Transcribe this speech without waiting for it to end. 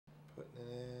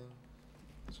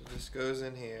So this goes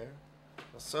in here.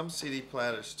 Now, some CD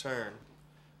players turn,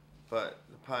 but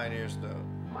the Pioneers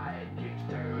don't. Then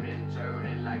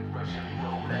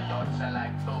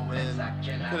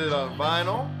put it on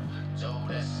vinyl.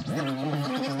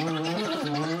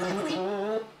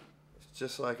 It's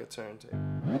just like a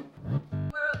turntable.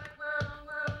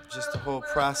 Just the whole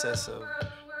process of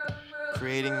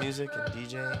creating music and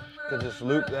DJing. You could just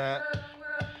loop that,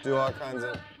 do all kinds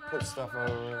of, put stuff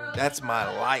over it. That's my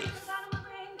life.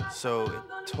 So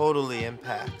it totally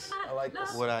impacts I like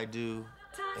this. what I do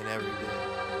in every day.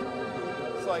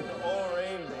 It's like the old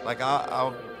rain day. Like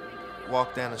I'll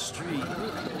walk down the street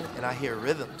and I hear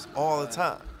rhythms all the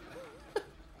time.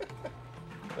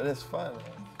 But it's fun.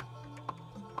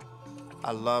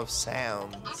 I love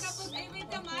sounds.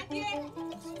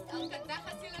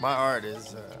 My art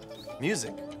is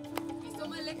music.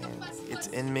 And it's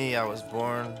in me. I was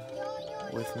born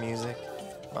with music.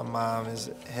 My mom is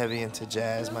heavy into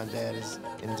jazz. My dad is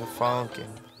into funk.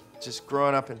 And just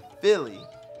growing up in Philly,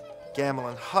 Gamble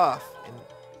and Huff, and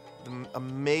the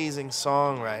amazing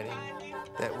songwriting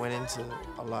that went into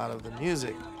a lot of the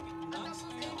music.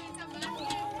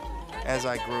 As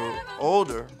I grew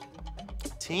older,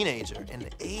 teenager in the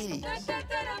 80s,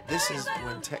 this is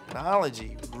when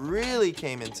technology really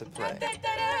came into play.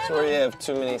 So where you have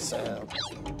too many sounds.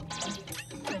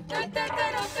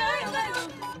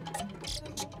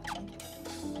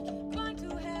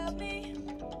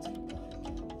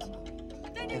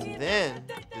 And then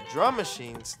the drum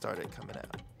machines started coming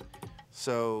out.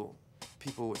 So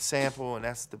people would sample, and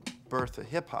that's the birth of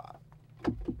hip hop.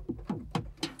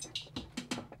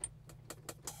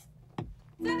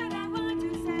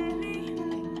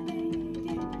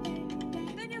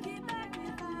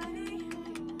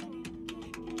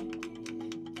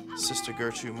 Sister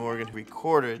Gertrude Morgan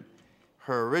recorded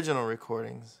her original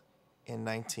recordings in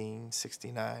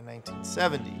 1969,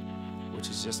 1970, which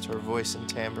is just her voice and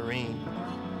tambourine.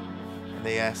 And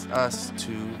they asked us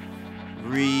to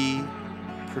reproduce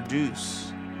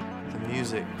the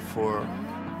music for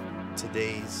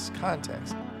today's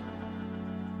context.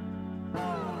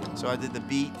 So I did the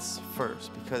beats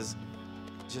first because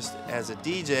just as a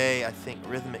DJ, I think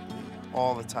rhythmically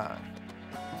all the time.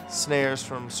 Snares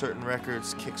from certain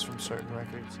records, kicks from certain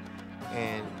records,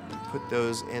 and you put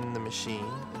those in the machine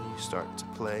and you start to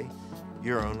play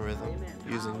your own rhythm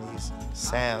using these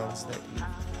sounds that you've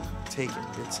taken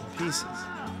bits and pieces.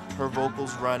 Her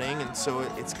vocals running, and so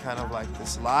it's kind of like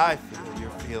this live feel.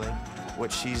 You're feeling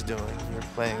what she's doing, you're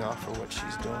playing off of what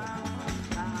she's doing.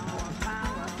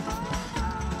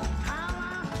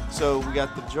 So we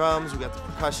got the drums, we got the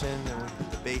percussion, and we put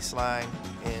the bass line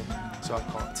in. So I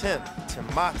call Tim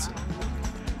Matsu.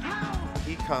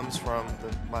 He comes from the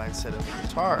mindset of a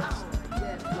guitarist.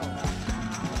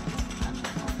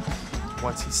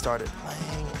 Once he started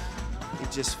playing, it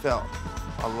just felt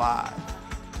alive.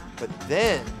 But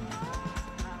then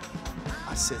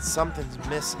I said something's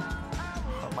missing.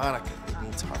 Harmonica, it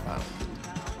needs harmonica.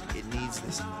 It needs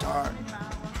this dark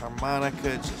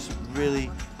harmonica, just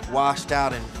really washed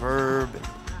out in verb.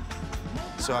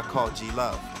 So I called G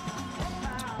Love.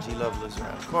 G Love lives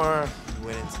around the corner. We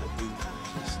went into the booth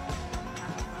and just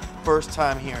first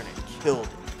time hearing it, killed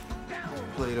it.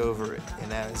 Played over it,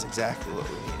 and that is exactly what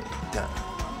we needed done.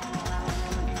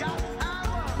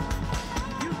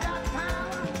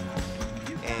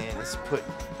 And it's put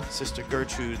Sister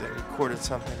Gertrude that recorded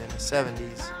something in the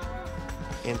 70s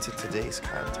into today's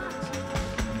context.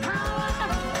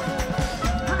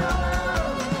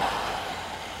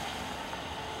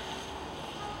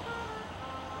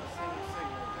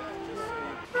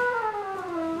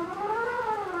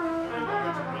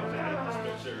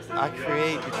 I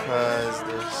create because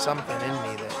there's something in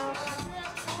me that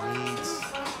needs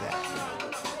that.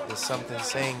 There's something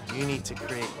saying you need to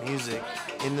create music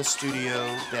in the studio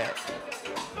that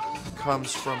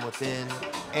comes from within,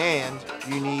 and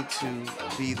you need to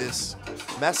be this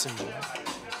messenger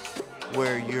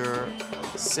where you're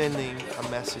sending a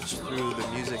message through the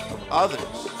music of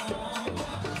others.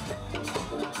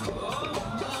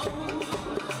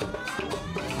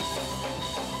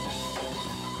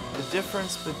 The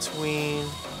difference between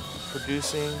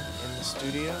producing in the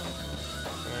studio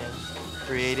and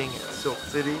creating at Silk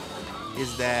City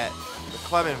is that the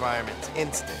club environment's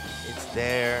instant. It's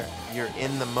there, you're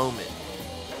in the moment,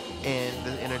 and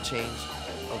the interchange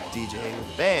of DJing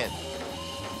with band.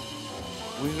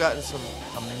 We've gotten some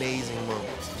amazing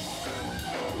moments.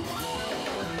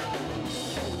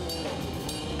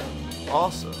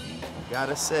 Also,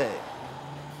 gotta say,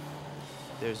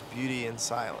 there's beauty in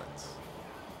silence.